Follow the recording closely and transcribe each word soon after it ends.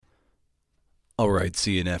All right,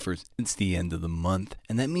 CNFers, it's the end of the month,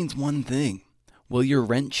 and that means one thing. Will your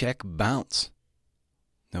rent check bounce?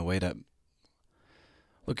 No, wait up.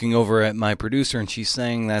 Looking over at my producer, and she's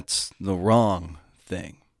saying that's the wrong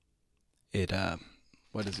thing.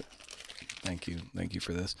 What is it? Thank you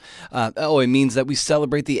for this. It means that we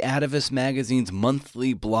celebrate the Atavist magazine's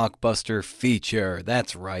monthly blockbuster feature.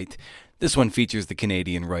 That's right. This one features the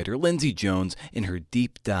Canadian writer Lindsay Jones in her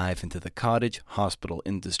deep dive into the cottage hospital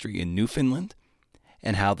industry in Newfoundland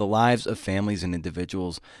and how the lives of families and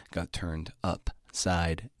individuals got turned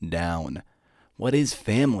upside down. What is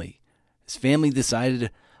family? Is family decided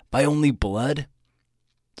by only blood?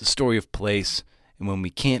 The story of place, and when we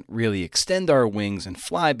can't really extend our wings and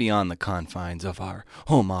fly beyond the confines of our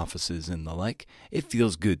home offices and the like, it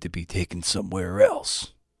feels good to be taken somewhere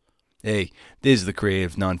else. Hey, this is the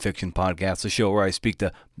Creative Nonfiction Podcast, the show where I speak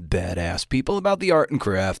to badass people about the art and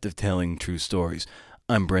craft of telling true stories.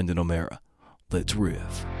 I'm Brendan O'Mara. Let's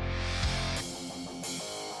riff.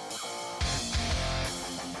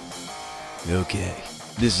 Okay,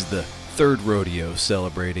 this is the third rodeo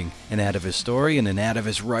celebrating an Atavist story and an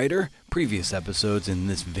Atavist writer. Previous episodes in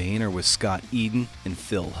this vein are with Scott Eden and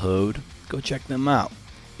Phil Hode. Go check them out.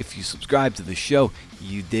 If you subscribe to the show,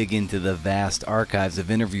 you dig into the vast archives of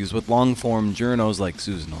interviews with long-form journos like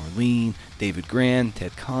Susan Orlean, David Grand,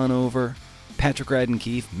 Ted Conover, Patrick Radden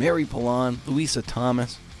Keefe, Mary Pallon, Louisa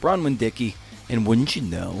Thomas, Bronwyn Dickey, and wouldn't you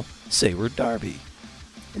know, Sayward Darby.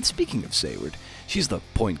 And speaking of Sayward, she's the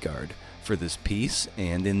point guard for this piece,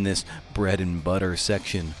 and in this bread and butter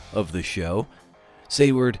section of the show,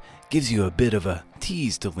 Sayward gives you a bit of a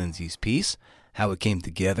tease to Lindsay's piece, how it came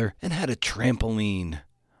together, and how to put trampoline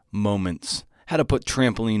moments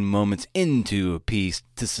into a piece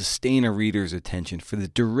to sustain a reader's attention for the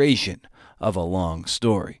duration of a long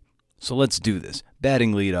story. So let's do this.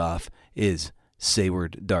 Batting lead off is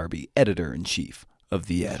Sayward Darby, editor-in-chief of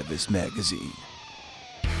the Atavist magazine.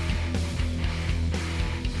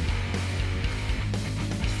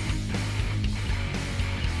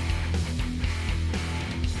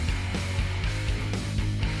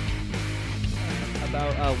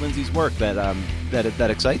 About Lindsay's work that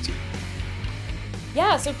excites you.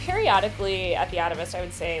 Yeah, so periodically at the Atavist, I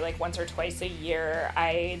would say like once or twice a year,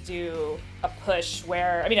 I do a push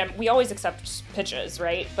where, we always accept pitches,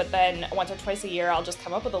 right? But then once or twice a year, I'll just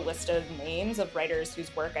come up with a list of names of writers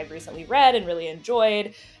whose work I've recently read and really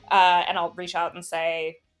enjoyed. And I'll reach out and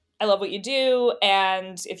say, I love what you do.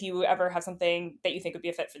 And if you ever have something that you think would be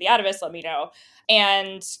a fit for the Atavist, let me know.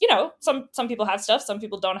 And, some people have stuff, some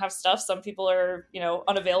people don't have stuff. Some people are,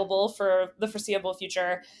 unavailable for the foreseeable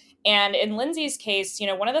future. And in Lindsay's case,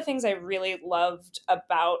 one of the things I really loved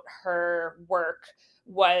about her work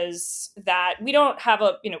was that we don't have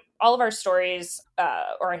all of our stories,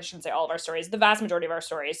 or I shouldn't say all of our stories, the vast majority of our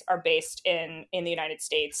stories are based in the United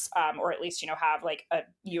States, or at least, have like a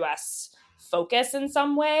US focus in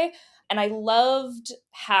some way. And I loved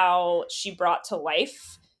how she brought to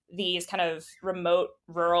life these kind of remote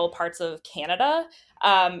rural parts of Canada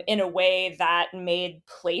in a way that made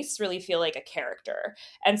place really feel like a character.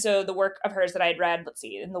 And so the work of hers that I'd read,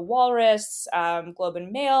 in The Walrus, Globe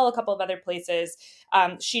and Mail, a couple of other places,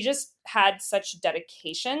 she just had such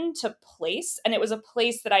dedication to place. And it was a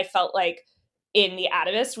place that I felt like in the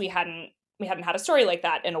Atavist, we hadn't had a story like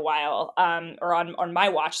that in a while, or on my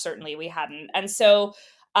watch, certainly we hadn't. And so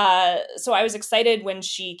I was excited when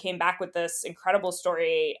she came back with this incredible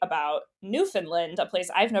story about Newfoundland, a place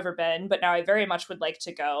I've never been, but now I very much would like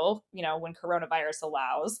to go, when coronavirus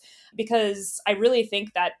allows, because I really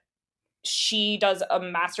think that she does a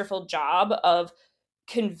masterful job of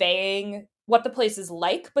conveying what the place is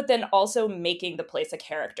like, but then also making the place a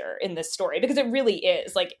character in this story, because it really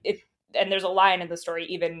is like it. And there's a line in the story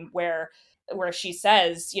even where she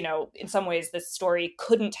says, in some ways this story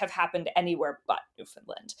couldn't have happened anywhere but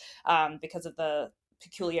Newfoundland, because of the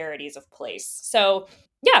peculiarities of place. So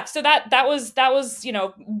yeah, so that was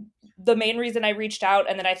the main reason I reached out.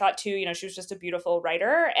 And then I thought too, she was just a beautiful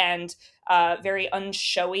writer and very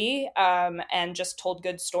unshowy, and just told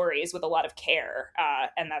good stories with a lot of care,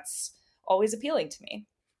 and that's always appealing to me.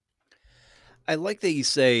 I like that you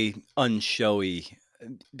say unshowy,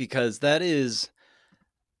 because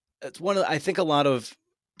it's one of, I think a lot of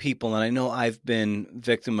people, and I know I've been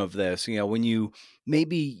victim of this, when you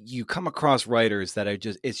come across writers that are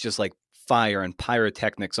it's just like fire and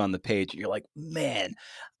pyrotechnics on the page, and you're like, man,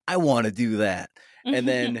 I want to do that. And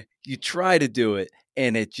then you try to do it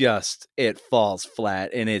and it falls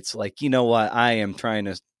flat. And it's like, you know what? I am trying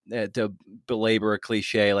to belabor a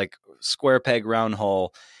cliche, like square peg, round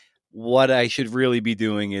hole. what I should really be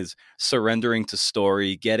doing is surrendering to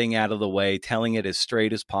story, getting out of the way, telling it as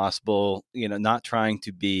straight as possible, not trying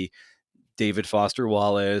to be David Foster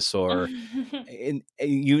Wallace or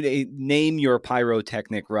name your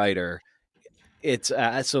pyrotechnic writer. It's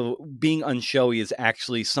so being unshowy is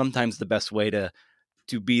actually sometimes the best way to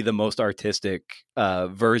be the most artistic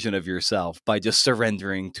version of yourself, by just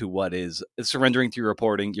surrendering to your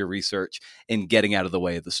reporting, your research, and getting out of the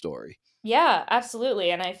way of the story. Yeah,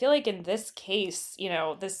 absolutely. And I feel like in this case,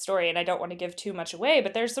 this story, and I don't want to give too much away,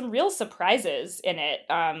 but there's some real surprises in it.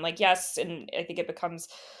 Like, yes, and I think it becomes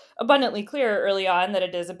abundantly clear early on that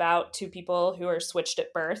it is about two people who are switched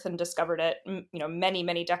at birth and discovered it, many,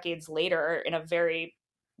 many decades later in a very,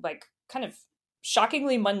 like, kind of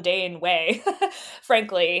shockingly mundane way,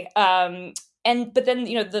 frankly. But then,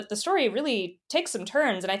 the story really takes some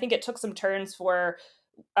turns, and I think it took some turns for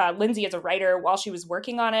Lindsay as a writer while she was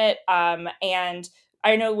working on it. And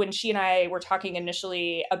I know when she and I were talking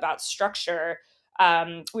initially about structure,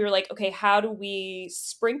 we were like, okay, how do we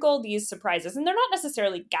sprinkle these surprises? And they're not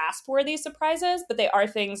necessarily gasp-worthy surprises, but they are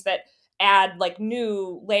things that add like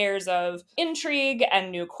new layers of intrigue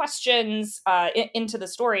and new questions into the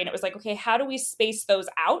story. And it was like, okay, how do we space those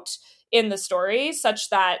out in the story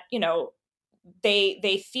such that,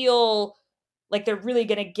 they feel like they're really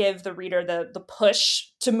going to give the reader the push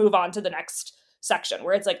to move on to the next section,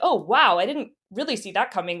 where it's like, oh wow, I didn't really see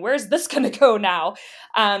that coming, where's this going to go now?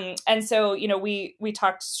 And so we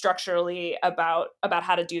talked structurally about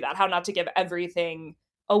how to do that, how not to give everything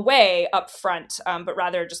away up front, but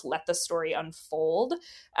rather just let the story unfold.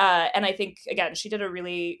 And I think, again, she did a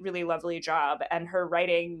really, really lovely job. And her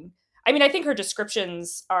writing, I mean, I think her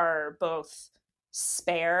descriptions are both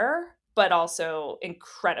spare but also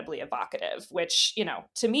incredibly evocative, which,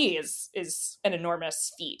 to me is an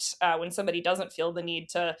enormous feat when somebody doesn't feel the need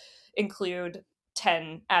to include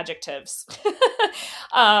 10 adjectives.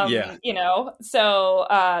 Yeah. So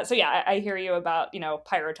yeah, I hear you about,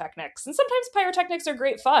 pyrotechnics, and sometimes pyrotechnics are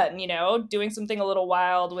great fun, doing something a little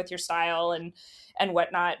wild with your style and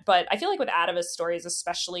whatnot. But I feel like with Atavist stories,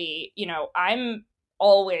 especially, I'm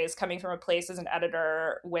always coming from a place as an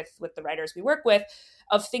editor with the writers we work with,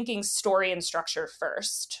 of thinking story and structure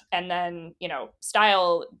first, and then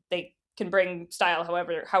style. They can bring style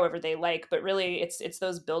however they like, but really it's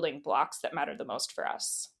those building blocks that matter the most for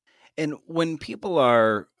us. And when people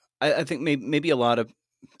are, I think maybe a lot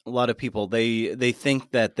of people, they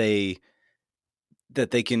think that they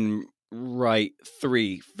can write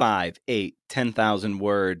 3, 5, 8, 10,000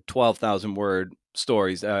 word, 12,000 word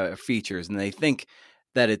stories, features, and they think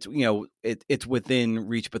that it's it's within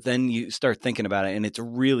reach. But then you start thinking about it, and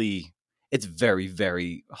it's very,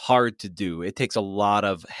 very hard to do. It takes a lot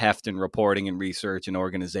of heft and reporting and research and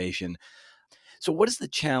organization. So what is the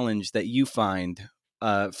challenge that you find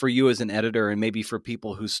for you as an editor, and maybe for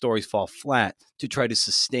people whose stories fall flat, to try to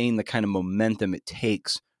sustain the kind of momentum it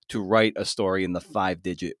takes to write a story in the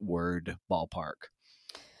 5-digit word ballpark?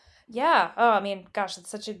 Yeah. Oh, I mean, gosh, that's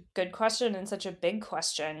such a good question and such a big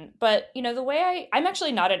question. But, the way I'm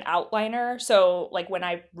actually not an outliner. So, like, when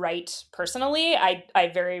I write personally,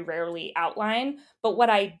 I very rarely outline. But what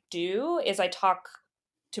I do is I talk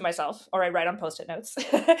to myself, or I write on post-it notes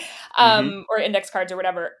Mm-hmm. or index cards or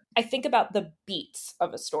whatever. I think about the beats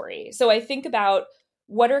of a story. So I think about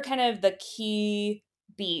what are kind of the key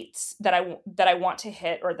beats that I want to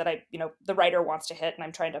hit, or that the writer wants to hit, and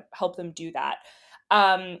I'm trying to help them do that.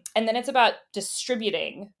 And then it's about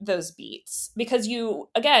distributing those beats, because you,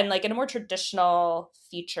 again, like in a more traditional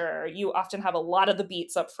feature, you often have a lot of the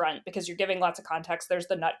beats up front because you're giving lots of context. There's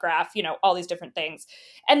the nut graph, all these different things.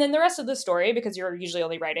 And then the rest of the story, because you're usually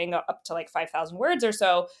only writing up to like 5,000 words or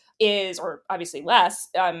so, or obviously less,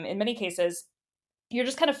 in many cases, you're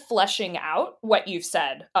just kind of fleshing out what you've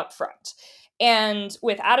said up front. And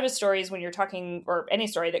with Atavist stories, when you're talking, or any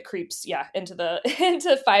story that creeps, into the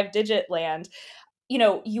into 5-digit land,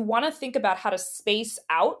 you want to think about how to space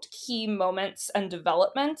out key moments and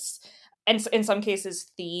developments, and in some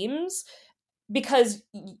cases themes, because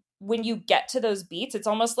when you get to those beats, it's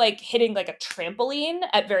almost like hitting like a trampoline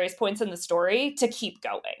at various points in the story to keep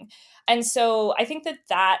going. And so I think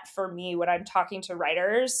that for me, when I'm talking to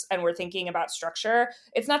writers and we're thinking about structure,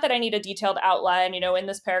 it's not that I need a detailed outline, in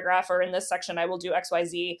this paragraph or in this section, I will do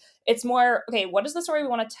XYZ. It's more, okay, what is the story we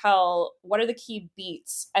want to tell? What are the key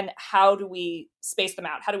beats, and how do we space them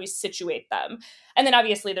out? How do we situate them? And then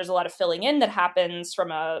obviously there's a lot of filling in that happens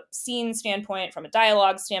from a scene standpoint, from a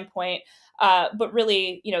dialogue standpoint. But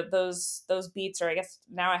really, those beats, or I guess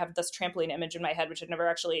now I have this trampoline image in my head, which I've never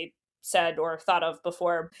actually said or thought of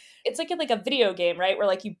before. It's like in like a video game, right? Where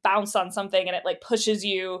like you bounce on something and it like pushes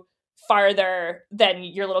you farther than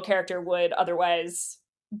your little character would otherwise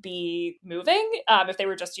be moving, if they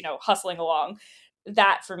were just, hustling along.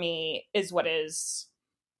 That for me is what is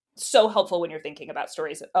so helpful when you're thinking about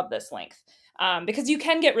stories of this length, because you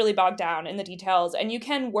can get really bogged down in the details, and you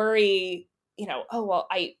can worry, oh well,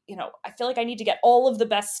 I feel like I need to get all of the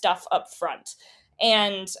best stuff up front.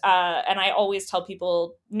 And I always tell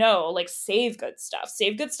people, no, like, save good stuff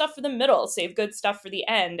for the middle, save good stuff for the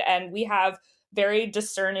end. And we have very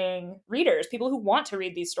discerning readers, people who want to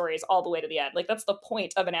read these stories all the way to the end. Like, that's the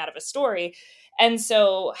point of an Atavist story. And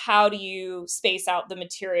so how do you space out the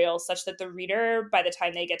material such that the reader, by the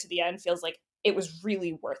time they get to the end, feels like it was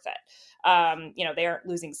really worth it? They aren't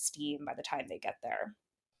losing steam by the time they get there.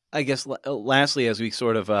 I guess lastly, as we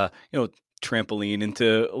sort of trampoline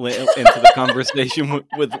into the conversation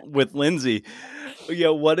with Lindsay,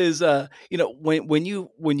 what is when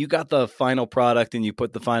you got the final product and you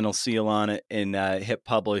put the final seal on it and hit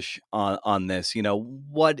publish on this,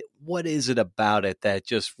 what is it about it that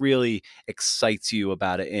just really excites you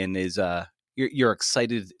about it and is you're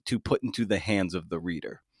excited to put into the hands of the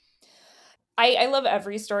reader? I love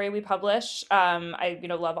every story we publish. I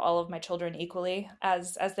love all of my children equally,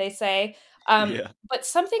 as they say. Yeah. But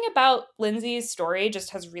something about Lindsay's story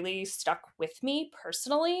just has really stuck with me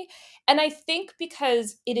personally. And I think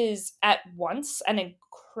because it is at once an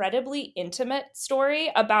incredibly intimate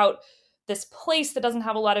story about this place that doesn't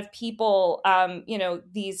have a lot of people,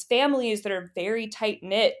 these families that are very tight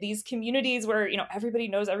knit, these communities where, everybody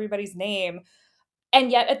knows everybody's name. And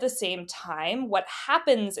yet at the same time, what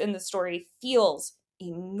happens in the story feels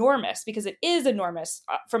enormous, because it is enormous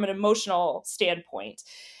from an emotional standpoint.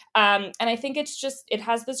 And I think it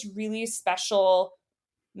has this really special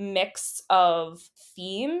mix of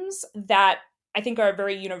themes that I think are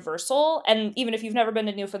very universal. And even if you've never been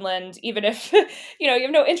to Newfoundland, even if, you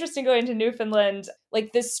have no interest in going to Newfoundland,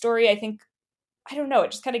 like, this story, I think, I don't know,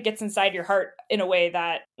 it just kind of gets inside your heart in a way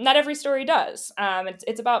that not every story does.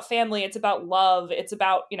 It's about family. It's about love. It's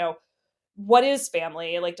about, what is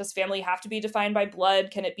family? Like, does family have to be defined by blood?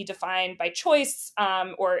 Can it be defined by choice?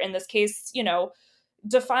 Or in this case,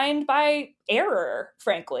 defined by error,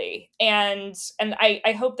 frankly. And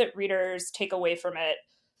I hope that readers take away from it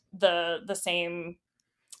the same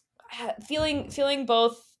feeling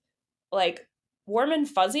both like warm and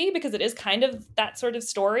fuzzy, because it is kind of that sort of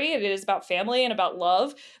story. It is about family and about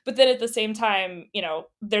love, but then at the same time,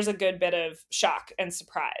 there's a good bit of shock and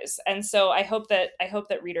surprise. And so I hope that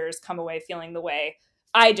readers come away feeling the way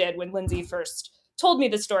I did when Lindsay first told me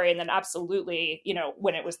the story, and then absolutely,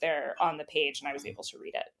 when it was there on the page and I was able to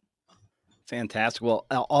read it. Fantastic. Well,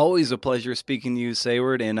 always a pleasure speaking to you,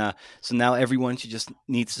 Sayward. And so now everyone just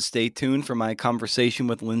needs to stay tuned for my conversation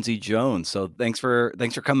with Lindsay Jones. So thanks for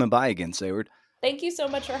coming by again, Sayward. Thank you so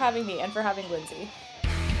much for having me and for having Lindsay.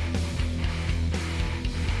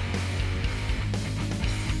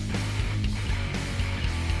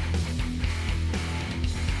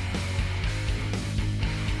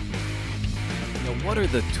 What are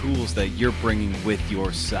the tools that you're bringing with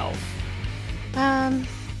yourself?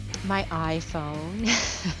 My iPhone.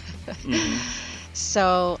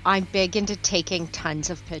 So I'm big into taking tons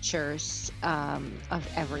of pictures of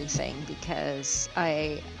everything, because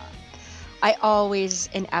I always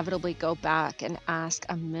inevitably go back and ask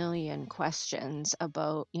a million questions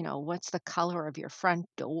about, what's the color of your front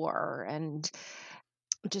door, and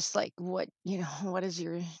just like, what is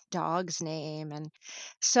your dog's name? And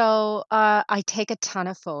so I take a ton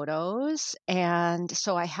of photos, and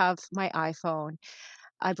so I have my iPhone.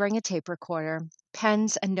 I bring a tape recorder,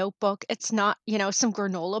 pens, a notebook. It's not, some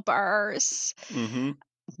granola bars, Mm-hmm.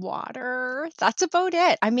 water. That's about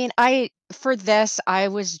it. I mean, for this, I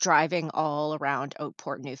was driving all around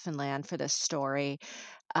Outport, Newfoundland for this story.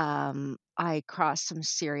 I crossed some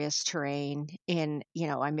serious terrain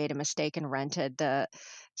I made a mistake and rented the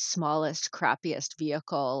smallest, crappiest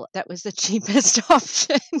vehicle that was the cheapest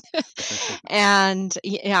option. And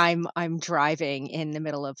I'm driving in the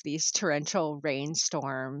middle of these torrential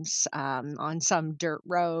rainstorms on some dirt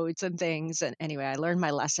roads and things. And anyway, I learned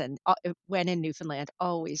my lesson. When in Newfoundland,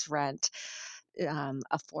 always rent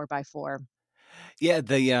a 4x4. Yeah,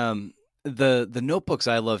 the notebooks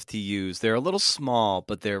I love to use, they're a little small,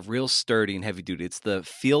 but they're real sturdy and heavy duty. It's the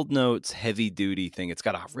Field Notes heavy duty thing. It's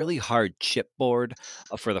got a really hard chipboard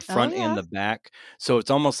for the Oh, front and yeah. the back. So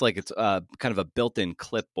it's almost like it's kind of a built-in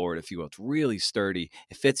clipboard, if you will. It's really sturdy.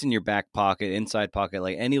 It fits in your back pocket, inside pocket,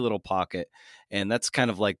 like any little pocket. And that's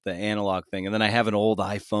kind of like the analog thing. And then I have an old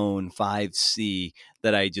iPhone 5C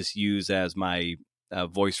that I just use as my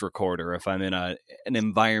voice recorder if I'm in an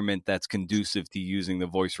environment that's conducive to using the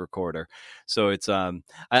voice recorder. So it's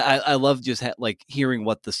I love just like hearing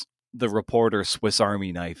what the reporter Swiss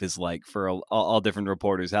Army knife is like for all different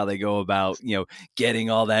reporters, how they go about, getting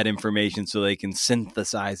all that information so they can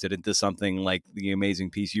synthesize it into something like the amazing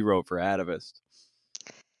piece you wrote for Atavist.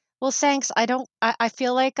 Well, thanks. I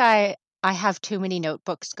feel like I have too many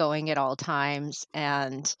notebooks going at all times,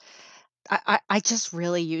 and I just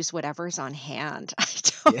really use whatever's on hand.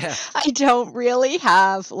 Yeah. I don't really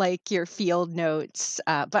have, like, your field notes,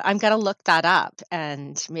 but I'm gonna look that up,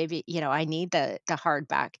 and maybe, I need the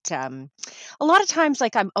hardbacked, a lot of times,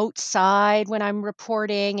 like, I'm outside when I'm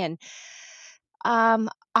reporting, and,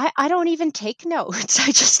 I don't even take notes.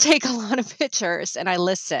 I just take a lot of pictures, and I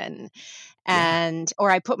listen. Yeah.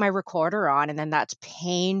 Or I put my recorder on, and then that's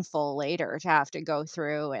painful later to have to go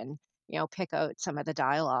through and, pick out some of the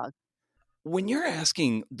dialogue. When you're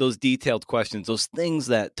asking those detailed questions, those things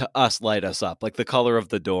that to us light us up, like the color of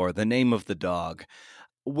the door, the name of the dog,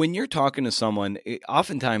 when you're talking to someone,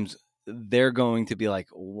 oftentimes they're going to be like,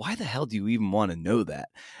 why the hell do you even want to know that?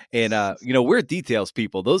 And, we're details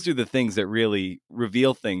people. Those are the things that really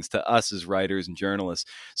reveal things to us as writers and journalists.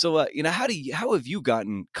 So, how have you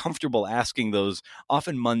gotten comfortable asking those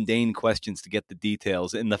often mundane questions to get the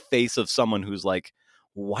details in the face of someone who's like,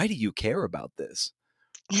 why do you care about this?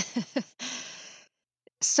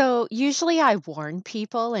 So, usually I warn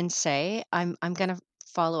people and say, I'm gonna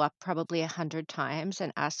follow up probably 100 times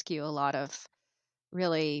and ask you a lot of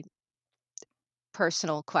really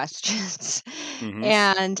personal questions. Hmm.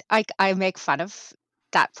 And I make fun of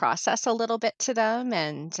that process a little bit to them,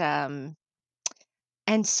 and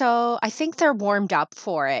so I think they're warmed up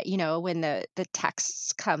for it, when the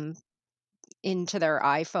texts come into their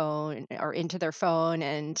iPhone or into their phone,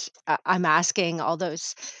 and I'm asking all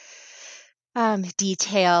those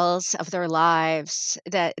details of their lives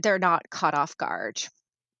that they're not caught off guard.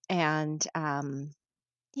 And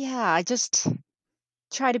yeah, I just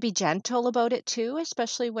try to be gentle about it too,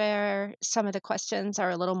 especially where some of the questions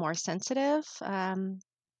are a little more sensitive.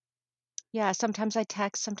 Yeah, sometimes I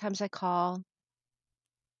text, sometimes I call.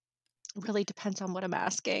 Really depends on what I'm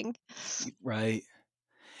asking. Right.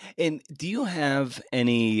 And do you have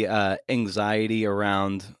any anxiety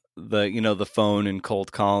around the phone and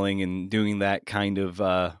cold calling and doing that kind of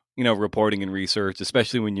reporting and research,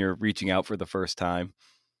 especially when you're reaching out for the first time?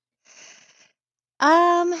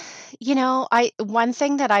 Um, I one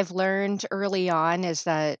thing that I've learned early on is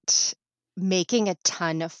that making a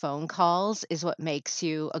ton of phone calls is what makes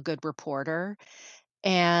you a good reporter.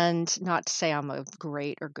 And not to say I'm a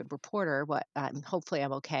great or good reporter, what hopefully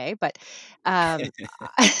I'm okay, but um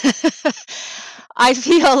I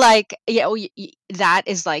feel like that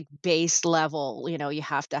is like base level, you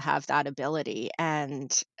have to have that ability.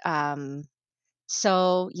 And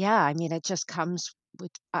so yeah, I mean it just comes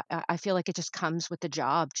with I feel like it just comes with the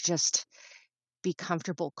job to just be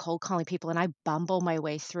comfortable cold calling people, and I bumble my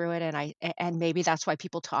way through it, and and maybe that's why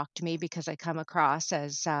people talk to me, because I come across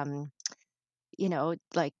as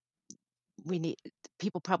like we need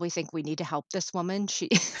people probably think we need to help this woman. She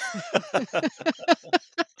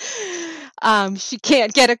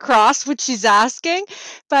can't get across what she's asking,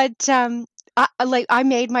 but I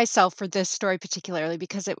made myself for this story particularly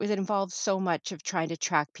because it involved so much of trying to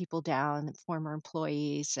track people down, former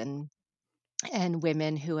employees and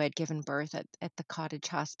women who had given birth at the cottage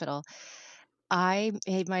hospital. I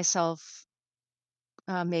made myself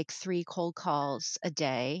make 3 cold calls a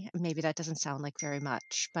day. Maybe that doesn't sound like very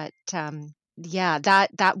much, but, yeah,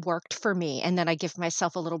 that worked for me, and then I give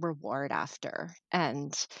myself a little reward after,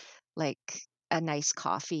 and, like, a nice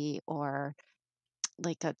coffee or,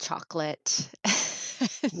 like, a chocolate.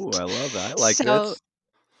 Ooh, I love that. I like So this.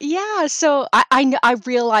 yeah, so I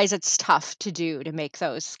realize it's tough to do to make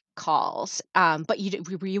those calls, but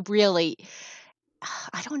you really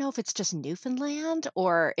I don't know if it's just Newfoundland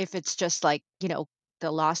or if it's just like,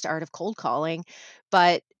 the lost art of cold calling,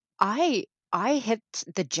 but I hit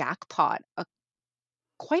the jackpot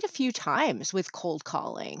quite a few times with cold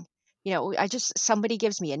calling. I just somebody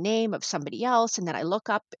gives me a name of somebody else, and then I look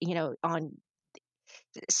up, on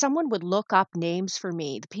someone would look up names for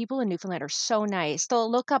me. The people in Newfoundland are so nice. They'll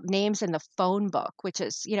look up names in the phone book, which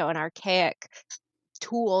is, an archaic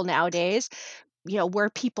tool nowadays. Where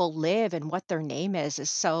people live and what their name is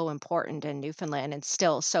so important in Newfoundland and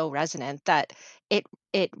still so resonant that it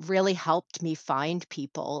it really helped me find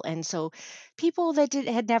people. And so people that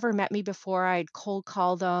had never met me before, I'd cold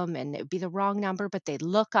call them and it'd be the wrong number, but they'd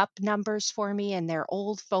look up numbers for me in their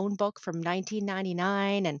old phone book from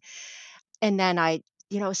 1999, and then I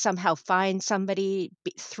somehow find somebody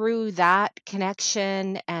through that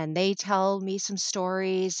connection, and they tell me some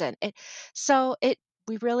stories, and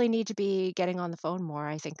we really need to be getting on the phone more,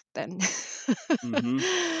 I think, then. Hmm.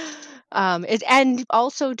 And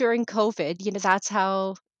also during COVID, that's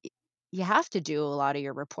how you have to do a lot of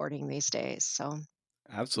your reporting these days. So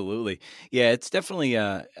Absolutely. Yeah, it's definitely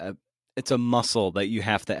it's a muscle that you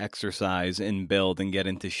have to exercise and build and get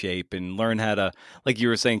into shape and learn how to, like you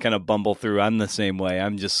were saying, kind of bumble through. I'm the same way.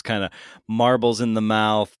 I'm just kind of marbles in the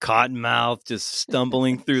mouth, cotton mouth, just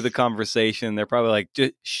stumbling through the conversation. They're probably like,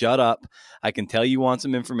 just shut up. I can tell you want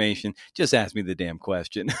some information. Just ask me the damn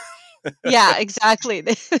question. yeah, exactly.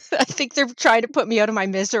 I think they're trying to put me out of my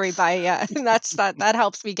misery by and that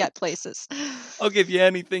helps me get places. I'll give you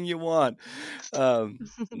anything you want.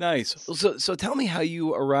 Nice. So tell me how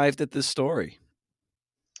you arrived at this story.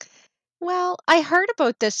 Well, I heard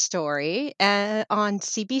about this story on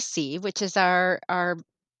CBC, which is our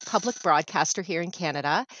public broadcaster here in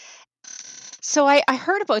Canada. So I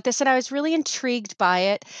heard about this and I was really intrigued by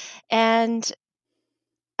it, and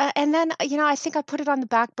and then I think I put it on the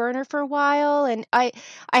back burner for a while, and I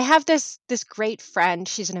have this great friend.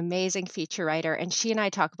 She's an amazing feature writer, and she and I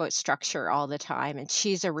talk about structure all the time, and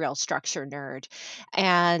she's a real structure nerd,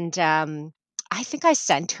 and I think I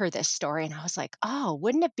sent her this story, and I was like, oh,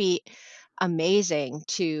 wouldn't it be amazing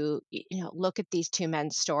to look at these two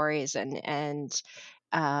men's stories and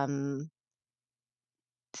um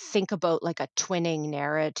think about like a twinning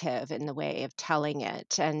narrative in the way of telling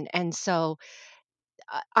it. And so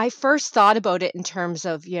I first thought about it in terms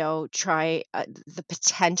of, try the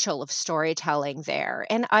potential of storytelling there.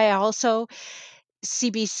 And I also,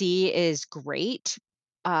 CBC is great.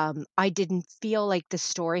 I didn't feel like the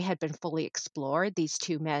story had been fully explored, these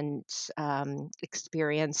two men's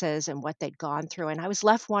experiences and what they'd gone through. And I was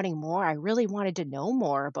left wanting more. I really wanted to know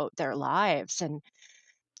more about their lives and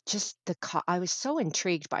just I was so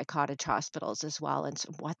intrigued by cottage hospitals as well, and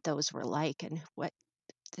what those were like and what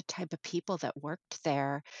the type of people that worked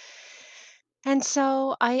there. And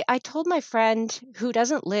so I told my friend who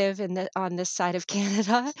doesn't live on this side of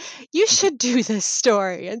Canada, you should do this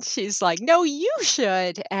story. And she's like, no, you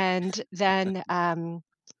should. And then,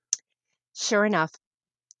 sure enough,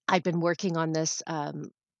 I'd been working on this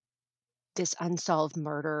unsolved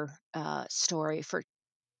murder story for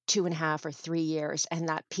 2.5 or 3 years, and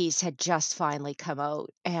that piece had just finally come out.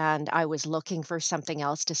 And I was looking for something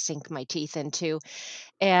else to sink my teeth into.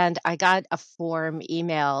 And I got a form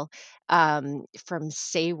email from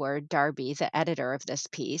Sayward Darby, the editor of this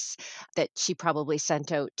piece, that she probably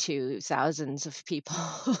sent out to thousands of people.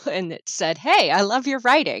 And it said, hey, I love your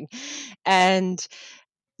writing. And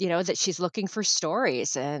that she's looking for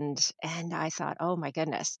stories. And I thought, oh my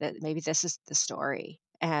goodness, that maybe this is the story.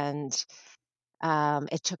 And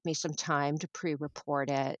it took me some time to pre-report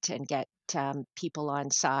it and get people on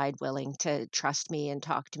side willing to trust me and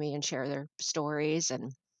talk to me and share their stories,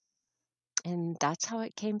 and that's how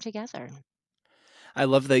it came together. I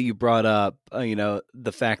love that you brought up,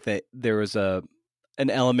 the fact that there was an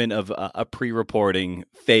element of a pre-reporting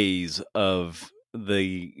phase of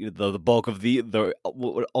the bulk of the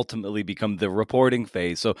what would ultimately become the reporting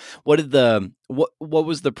phase. So, what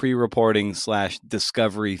was the pre-reporting /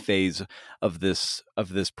 discovery phase of this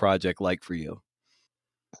project like for you?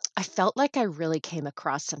 I felt like I really came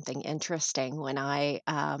across something interesting when I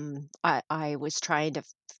was trying to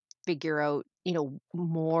figure out,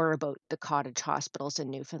 more about the cottage hospitals in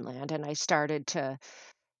Newfoundland, and I started to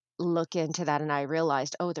look into that, and I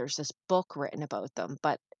realized, oh, there's this book written about them,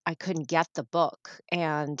 but I couldn't get the book,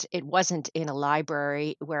 and it wasn't in a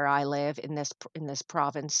library where I live in this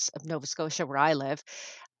province of Nova Scotia where I live,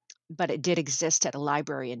 but it did exist at a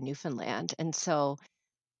library in Newfoundland. And so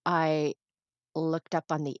I looked up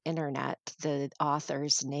on the internet the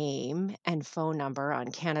author's name and phone number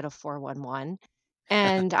on Canada 411.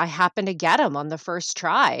 And I happened to get him on the first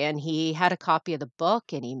try. And he had a copy of the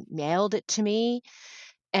book and he mailed it to me.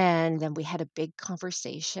 And then we had a big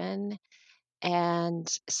conversation. And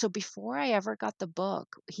so before I ever got the book,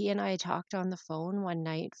 he and I talked on the phone one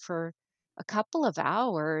night for a couple of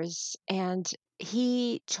hours. And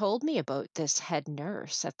he told me about this head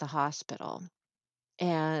nurse at the hospital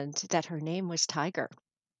and that her name was Tiger.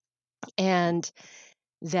 And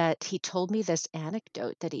that he told me this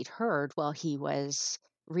anecdote that he'd heard while he was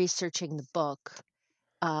researching the book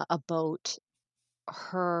about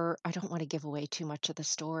her. I don't want to give away too much of the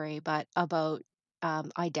story, but about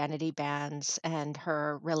identity bands and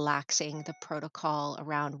her relaxing the protocol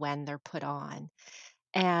around when they're put on.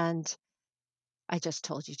 And I just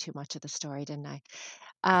told you too much of the story, didn't I?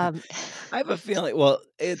 Um, I have a feeling. Well,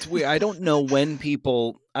 it's weird. I don't know when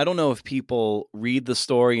people. I don't know if people read the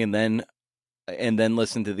story and then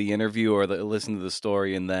listen to the interview, or listen to the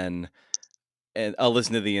story and then and I'll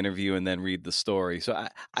listen to the interview and then read the story. So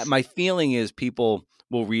my feeling is people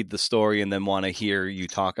will read the story and then want to hear you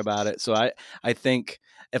talk about it. So I think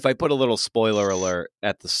if I put a little spoiler alert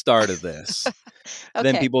at the start of this,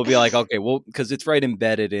 then Okay. people will be like, okay, well, because it's right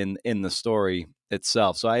embedded in the story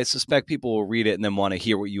itself. So I suspect people will read it and then want to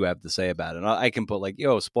hear what you have to say about it. And I can put like,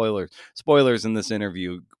 yo, spoilers in this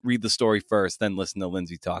interview. Read the story first, then listen to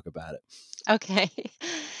Lindsay talk about Okay.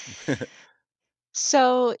 it.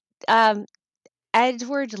 So, um,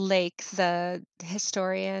 Edward Lake, the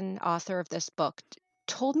historian, author of this book,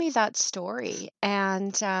 told me that story,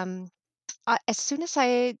 and as soon as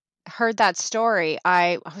I heard that story,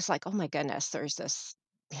 I was like, "Oh my goodness, there's this,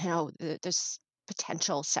 this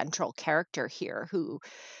potential central character here who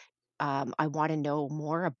I want to know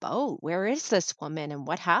more about. Where is this woman, and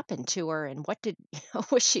what happened to her, and what did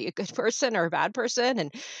was she a good person or a bad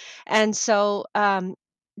person?" And so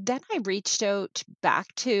then I reached out back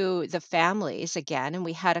to the families again, and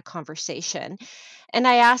we had a conversation, and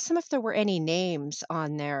I asked them if there were any names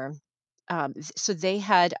on there. So they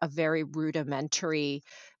had a very rudimentary,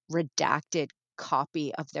 redacted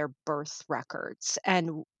copy of their birth records.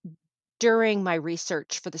 And during my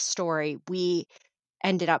research for the story, we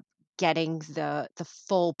ended up getting the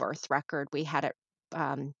full birth record. We had it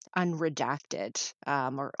unredacted,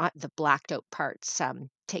 or the blacked out parts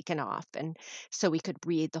taken off, and so we could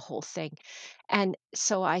read the whole thing. And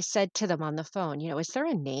so I said to them on the phone, is there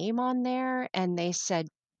a name on there? And they said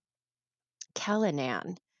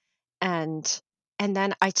Callanan. And and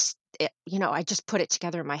then I just put it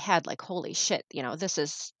together in my head like, holy shit,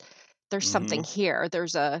 there's something hmm here.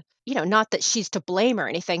 There's not that she's to blame or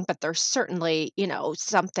anything, but there's certainly,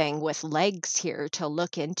 something with legs here to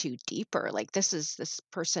look into deeper. Like this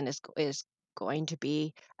person is going to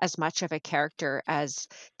be as much of a character as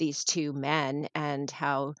these two men, and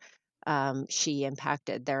how she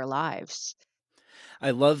impacted their lives.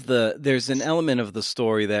 I love there's an element of the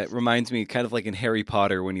story that reminds me kind of like in Harry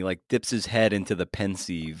Potter when he like dips his head into the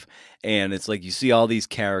pensieve, and it's like you see all these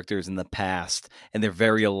characters in the past and they're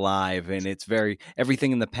very alive, and it's very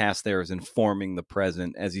everything in the past there is informing the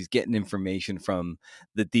present as he's getting information from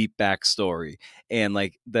the deep backstory. And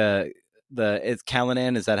like the it's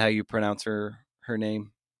Callanan, is that how you pronounce her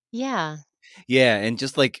name? Yeah. Yeah, and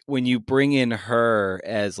just like when you bring in her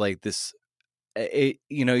as like this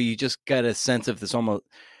you just get a sense of this almost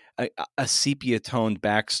a sepia toned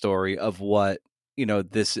backstory of what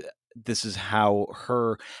this is how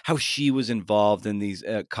she was involved in these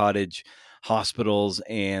cottage hospitals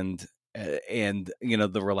and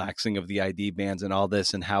the relaxing of the ID bans and all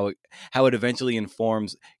this, and how it eventually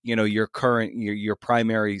informs your current your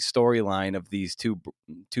primary storyline of these two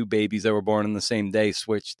babies that were born on the same day,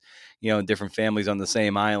 switched in different families on the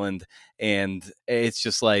same island. And it's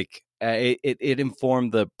just like it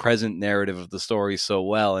informed the present narrative of the story so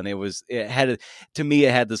well, and to me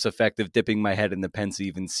it had this effect of dipping my head in the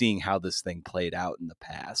pensieve and seeing how this thing played out in the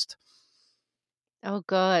past. Oh,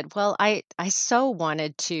 good. Well, I so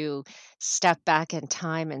wanted to step back in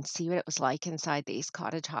time and see what it was like inside these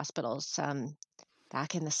cottage hospitals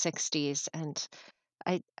back in the 60s, and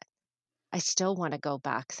I I still want to go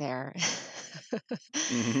back there.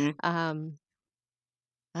 hmm um,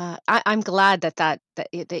 I'm glad that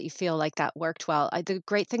you feel like that worked well. The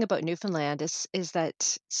great thing about Newfoundland is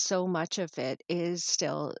that so much of it is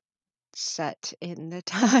still set in the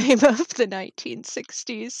time of the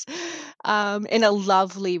 1960s, in a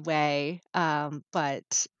lovely way.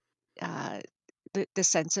 But uh, the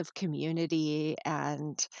sense of community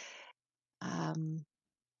and um,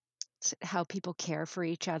 how people care for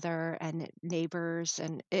each other and neighbors,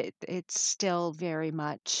 and it's still very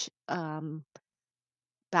much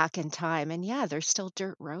back in time. And yeah, there's still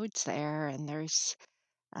dirt roads there, and there's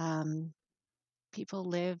um, people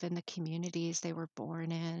live in the communities they were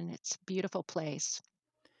born in. It's a beautiful place.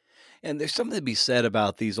 And there's something to be said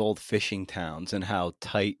about these old fishing towns and how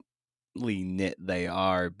tightly knit they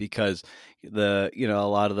are, because a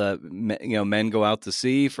lot of the men go out to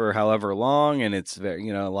sea for however long, and it's very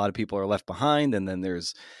a lot of people are left behind, and then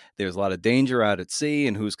there's a lot of danger out at sea,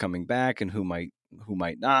 and who's coming back and who might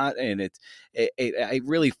not. And it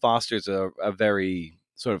really fosters a very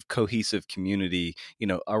sort of cohesive community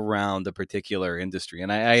around a particular industry.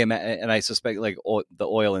 And I suspect like the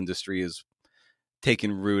oil industry is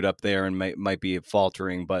taking root up there and might be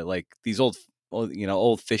faltering, but like these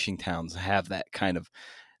old fishing towns have that kind of,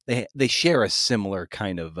 they share a similar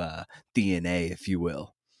kind of DNA, if you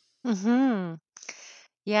will. Hmm.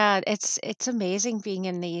 Yeah, it's amazing being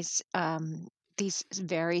in these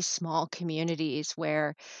very small communities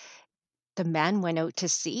where the men went out to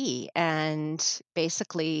sea and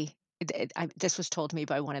basically this was told me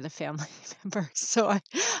by one of the family members, so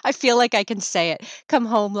I feel like I can say it. Come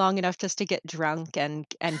home long enough just to get drunk and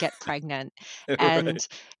get pregnant, and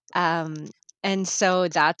Right. um, and so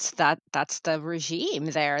that's the regime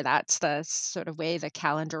there. That's the sort of way the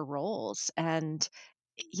calendar rolls, and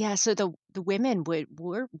yeah, so the women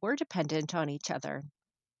were dependent on each other,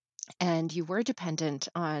 and you were dependent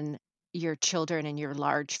on your children and your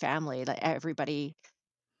large family. Like everybody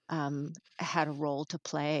had a role to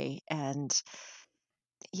play, and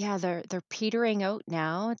yeah, they're petering out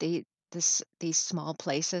now. These small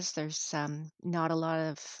places, there's not a lot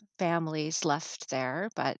of families left there,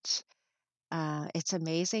 but it's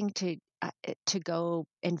amazing to go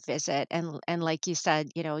and visit, and like you said,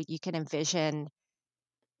 you can envision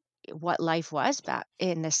what life was back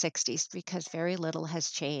in the 60s because very little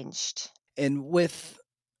has changed. And with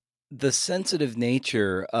the sensitive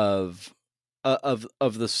nature of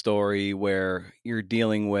the story, where you're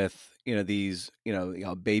dealing with these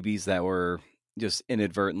babies that were just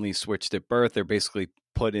inadvertently switched at birth. They're basically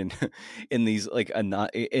put in in these like a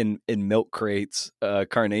not in milk crates,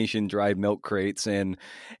 carnation dried milk crates, and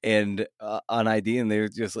on ID, and they're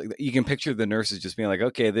just like, you can picture the nurses just being like,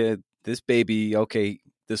 okay, this baby, okay,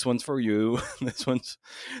 this one's for you, this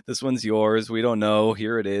one's yours, we don't know,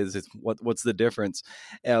 here it is, it's what's the difference.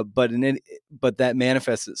 But that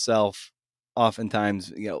manifests itself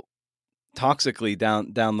oftentimes, toxically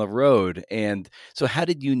down the road. And so how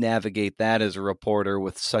did you navigate that as a reporter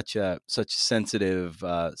with such sensitive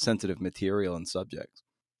material and subjects?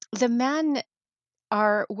 The men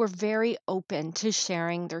were very open to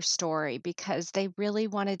sharing their story because they really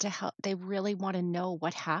wanted to help. They really want to know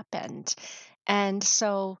what happened. And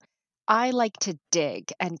so I like to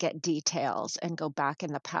dig and get details and go back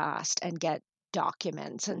in the past and get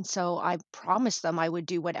documents. And so I promised them I would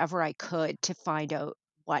do whatever I could to find out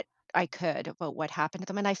what I could about what happened to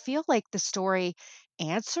them. And I feel like the story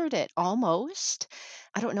answered it almost.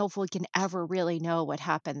 I don't know if we can ever really know what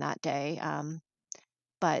happened that day.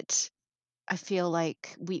 But I feel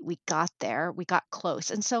like we got there, we got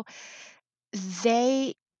close, and so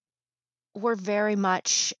they were very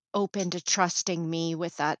much open to trusting me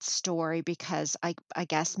with that story because I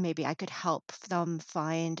guess maybe I could help them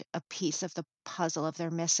find a piece of the puzzle of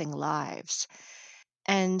their missing lives.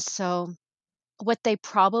 And so what they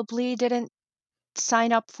probably didn't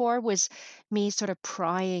sign up for was me sort of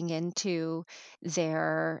prying into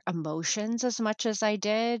their emotions as much as I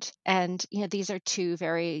did. And, these are two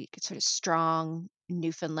very sort of strong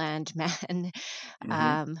Newfoundland men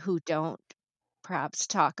Hmm. who don't perhaps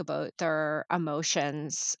talk about their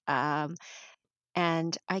emotions. And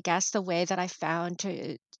I guess the way that I found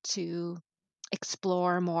to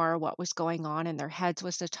explore more what was going on in their heads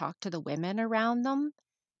was to talk to the women around them.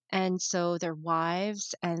 And so their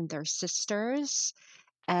wives and their sisters,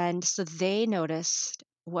 and so they noticed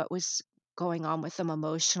what was going on with them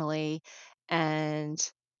emotionally. And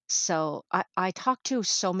so I talked to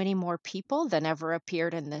so many more people than ever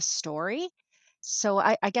appeared in this story. So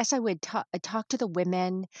I guess I would talk to the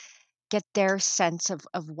women, get their sense of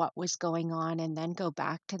what was going on, and then go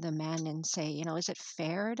back to the men and say, is it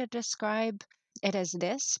fair to describe it as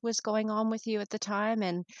this was going on with you at the time?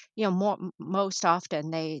 And, most often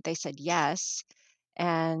they said yes.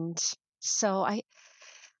 And so I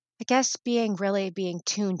guess being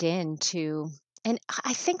tuned in to, and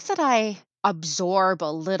I think that I absorb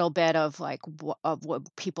a little bit of like of what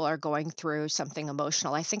people are going through, something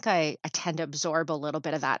emotional. I think I tend to absorb a little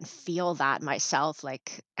bit of that and feel that myself,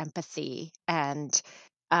 like empathy. And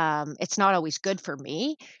it's not always good for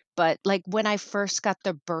me, but like when I first got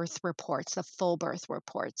the birth reports, the full birth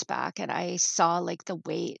reports back, and I saw like the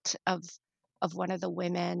weight of one of the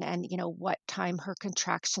women, and what time her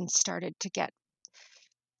contractions started to get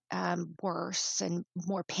worse and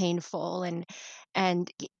more painful,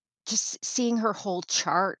 and just seeing her whole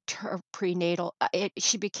chart, her prenatal,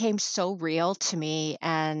 she became so real to me.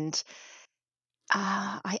 And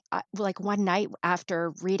I like one night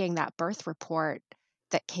after reading that birth report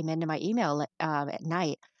that came into my email at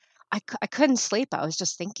night, I couldn't sleep. I was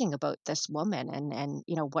just thinking about this woman and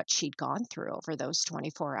what she'd gone through over those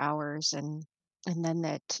 24 hours, and then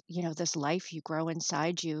that this life you grow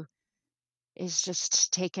inside you is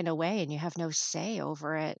just taken away and you have no say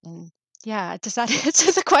over it. And yeah, does that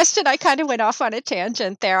answer the question? I kind of went off on a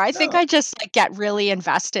tangent there. I think No. I just like get really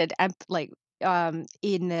invested and like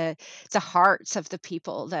in the hearts of the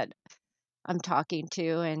people that I'm talking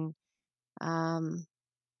to. And um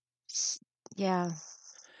s- yeah.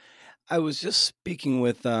 I was just speaking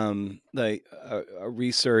with a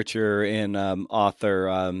researcher and author,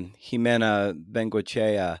 Jimena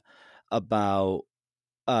Bengoechea, about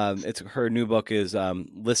it's her new book is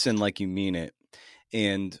Listen Like You Mean It.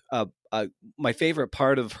 And my favorite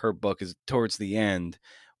part of her book is towards the end,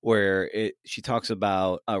 where she talks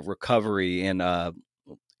about recovery and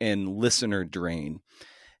listener drain.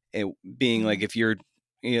 It being like, Mhm. if you're,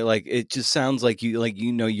 like, it just sounds like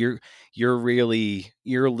you're really,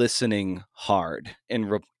 you're listening hard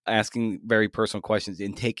and asking very personal questions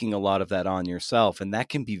and taking a lot of that on yourself, and that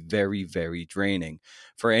can be very, very draining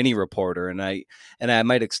for any reporter. And I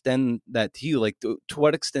might extend that to you, like, to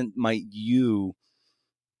what extent might you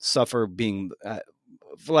suffer being,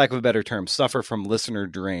 for lack of a better term, suffer from listener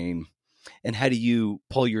drain, and how do you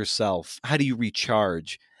pull yourself, how do you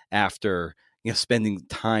recharge after, spending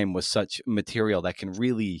time with such material that can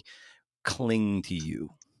really cling to you?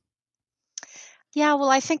 Yeah, well,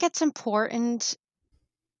 I think it's important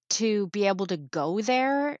to be able to go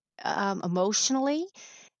there, emotionally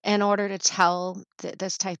in order to tell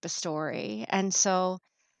this type of story. And so,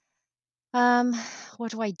 um,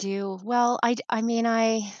 what do I do? Well, I mean,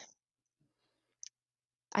 I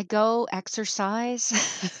go exercise.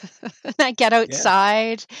 I get Yeah.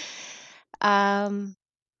 outside. Um,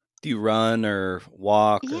 Do you run or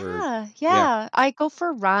walk or? yeah, Yeah. yeah. I go for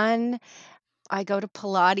a run. I go to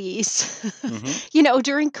Pilates. Hmm.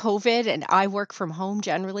 During COVID, and I work from home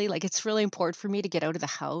generally, like, it's really important for me to get out of the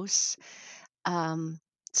house. Um,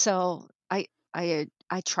 so I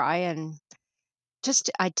try and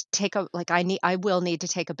take a like, I will need to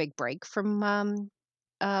take a big break from,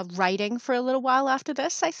 writing for a little while after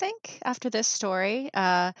this, I think, after this story.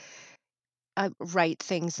 Write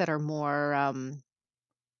things that are more,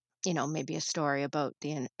 maybe a story about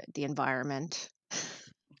the environment.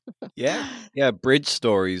 Yeah. Yeah. Bridge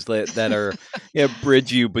stories that are, yeah,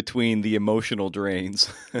 bridge you between the emotional drains.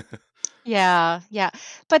 Yeah, yeah.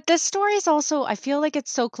 But this story is also, I feel like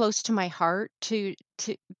it's so close to my heart to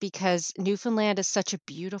because Newfoundland is such a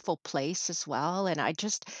beautiful place as well. And I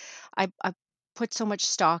put so much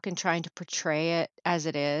stock in trying to portray it as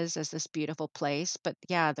it is, as this beautiful place. But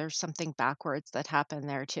yeah, there's something backwards that happened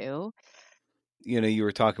there too. You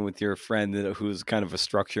were talking with your friend who's kind of a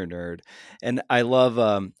structure nerd, and I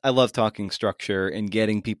love talking structure and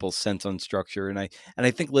getting people's sense on structure, and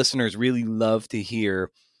I think listeners really love to hear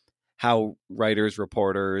how writers,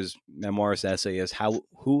 reporters, memoirists, essayists, how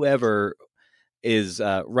whoever is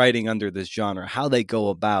writing under this genre, how they go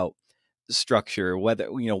about structure,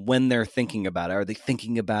 whether, when they're thinking about it, are they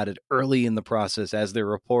thinking about it early in the process as they're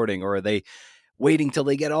reporting, or are they waiting till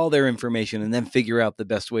they get all their information and then figure out the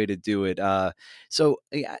best way to do it? So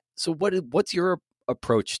yeah, so what's your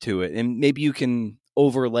approach to it, and maybe you can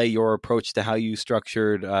overlay your approach to how you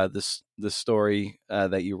structured this story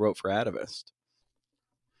that you wrote for Atavist.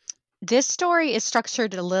 This story is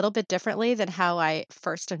structured a little bit differently than how I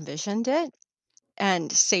first envisioned it,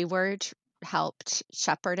 and Sayward helped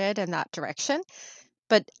shepherd it in that direction.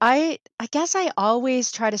 But I guess I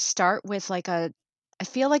always try to start with I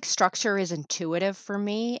feel like structure is intuitive for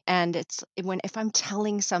me, and it's when if I'm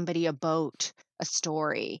telling somebody about a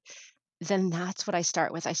story, then that's what I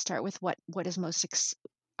start with. I start with what is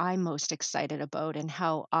I'm most excited about and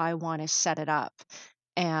how I want to set it up.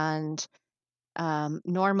 And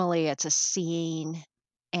normally it's a scene,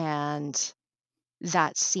 and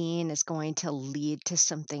that scene is going to lead to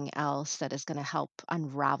something else that is going to help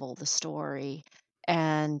unravel the story.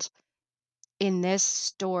 And in this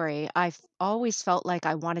story, I've always felt like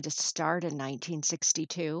I wanted to start in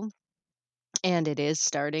 1962, and it is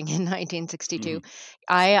starting in 1962. Mhm.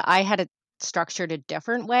 I had it structured a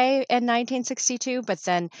different way in 1962, but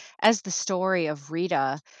then as the story of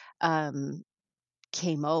Rita um,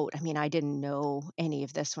 came out, I mean, I didn't know any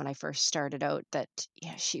of this when I first started out, that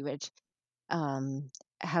yeah, she would um,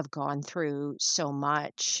 have gone through so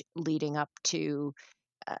much leading up to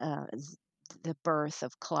the birth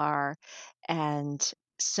of Clar. And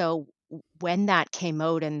so when that came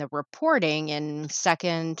out in the reporting in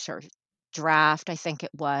second or draft, I think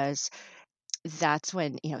it was, that's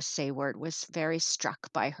when, Sayward was very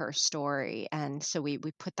struck by her story. And so we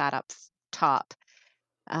put that up top.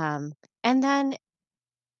 Um, and then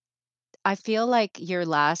I feel like your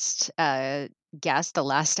last guest, the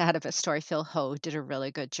last out of a story, Phil Ho, did a really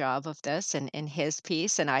good job of this in his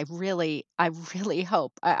piece. And I really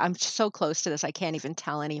hope I'm so close to this. I can't even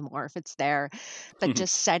tell anymore if it's there, but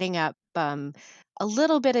just setting up a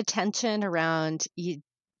little bit of tension around you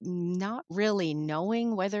not really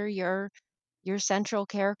knowing whether your central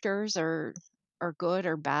characters are good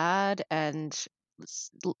or bad, and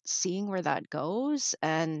seeing where that goes.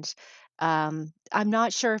 And I'm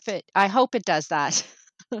not sure if I hope it does that.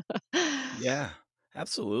 Yeah,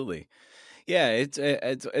 absolutely. Yeah,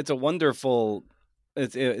 it's a wonderful.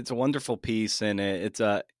 It's a wonderful piece, and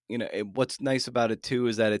what's nice about it too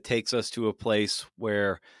is that it takes us to a place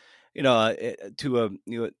where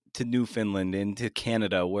to Newfoundland and to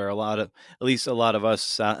Canada, where at least a lot of us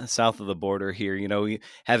south of the border here, we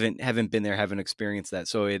haven't been there, haven't experienced that.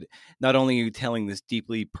 So it not only are you telling this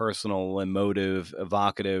deeply personal, emotive,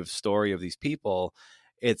 evocative story of these people,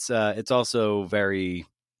 it's also very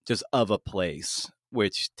just of a place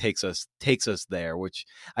which takes us there, which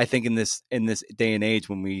I think in this day and age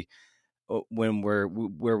when we're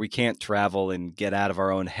where we can't travel and get out of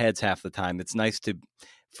our own heads half the time, it's nice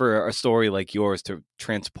for a story like yours to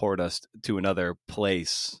transport us to another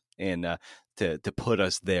place and to put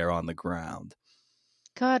us there on the ground.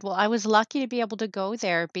 Good. Well, I was lucky to be able to go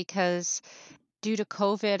there because due to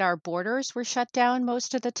COVID, our borders were shut down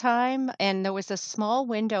most of the time. And there was a small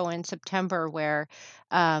window in September where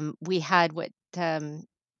we had what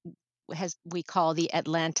we call the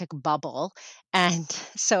Atlantic bubble. And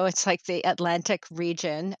so it's like the Atlantic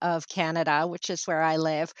region of Canada, which is where I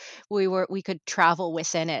live. We could travel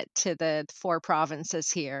within it to the four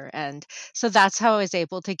provinces here. And so that's how I was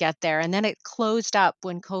able to get there. And then it closed up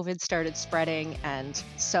when COVID started spreading. And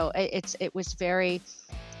so it was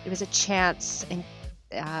a chance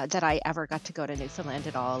that I ever got to go to Newfoundland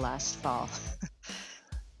at all last fall.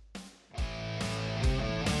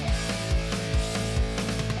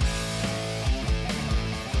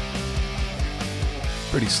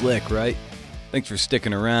 Pretty slick, right? Thanks for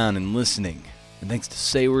sticking around and listening. And thanks to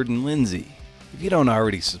Sayward and Lindsay. If you don't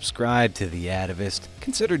already subscribe to The Atavist,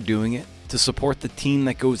 consider doing it to support the team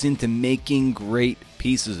that goes into making great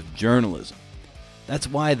pieces of journalism. That's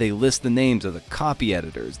why they list the names of the copy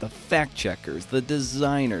editors, the fact checkers, the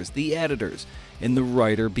designers, the editors, and the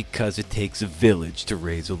writer, because it takes a village to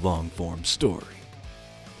raise a long-form story.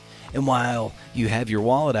 And while you have your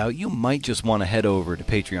wallet out, you might just want to head over to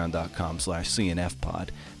patreon.com/CNFpod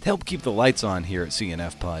to help keep the lights on here at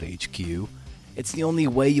CNFpod HQ. It's the only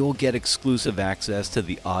way you'll get exclusive access to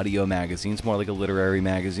the audio magazine. It's more like a literary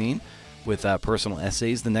magazine with personal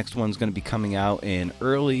essays. The next one's going to be coming out in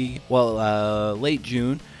late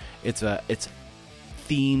June. It's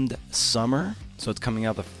themed summer, so it's coming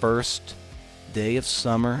out the first day of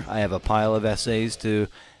summer. I have a pile of essays to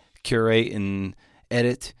curate and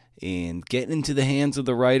edit and get into the hands of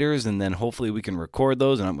the writers, and then hopefully we can record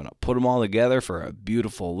those, and I'm going to put them all together for a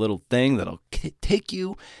beautiful little thing that'll take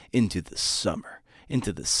you into the summer,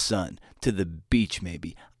 into the sun, to the beach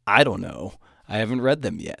maybe. I don't know. I haven't read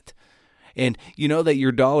them yet. And you know that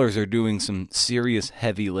your dollars are doing some serious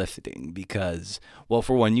heavy lifting because, well,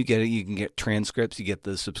 for one, you can get transcripts, you get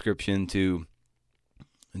the subscription to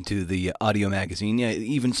the audio magazine, yeah,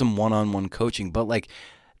 even some one-on-one coaching, but like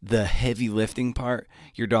the heavy lifting part,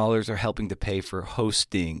 your dollars are helping to pay for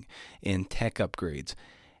hosting and tech upgrades.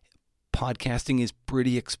 Podcasting is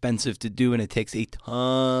pretty expensive to do, and it takes a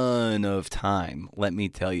ton of time. Let me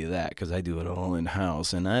tell you that, because I do it all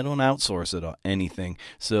in-house, and I don't outsource it or anything.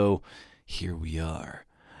 So here we are.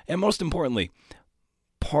 And most importantly,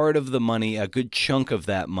 part of the money, a good chunk of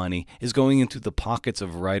that money, is going into the pockets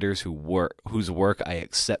of writers whose work I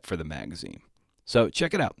accept for the magazine. So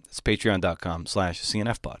check it out. It's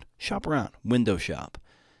patreon.com/CNFpod. Shop around. Window shop.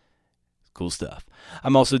 Cool stuff.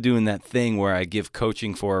 I'm also doing that thing where I give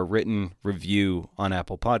coaching for a written review on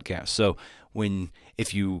Apple Podcasts. So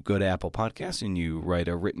if you go to Apple Podcasts and you write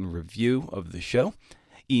a written review of the show,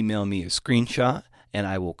 email me a screenshot and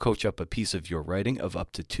I will coach up a piece of your writing of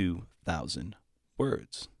up to 2,000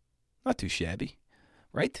 words. Not too shabby,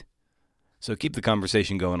 right? So keep the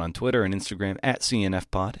conversation going on Twitter and Instagram at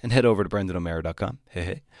CNFpod, and head over to BrendanO'Mara.com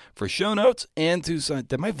for show notes and to sign.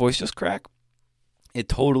 Did my voice just crack? It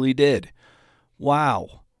totally did.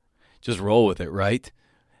 Wow. Just roll with it, right?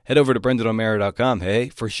 Head over to BrendanO'Mara.com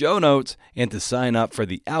for show notes and to sign up for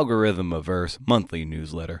the Algorithm-averse monthly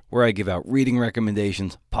newsletter, where I give out reading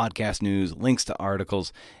recommendations, podcast news, links to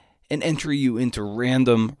articles, and enter you into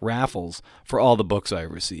random raffles for all the books I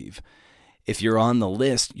receive. If you're on the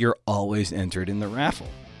list, you're always entered in the raffle.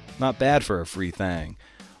 Not bad for a free thing.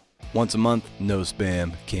 Once a month, no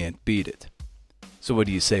spam, can't beat it. So what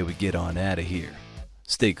do you say we get on out of here?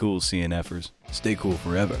 Stay cool, CNFers. Stay cool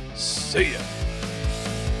forever. See ya!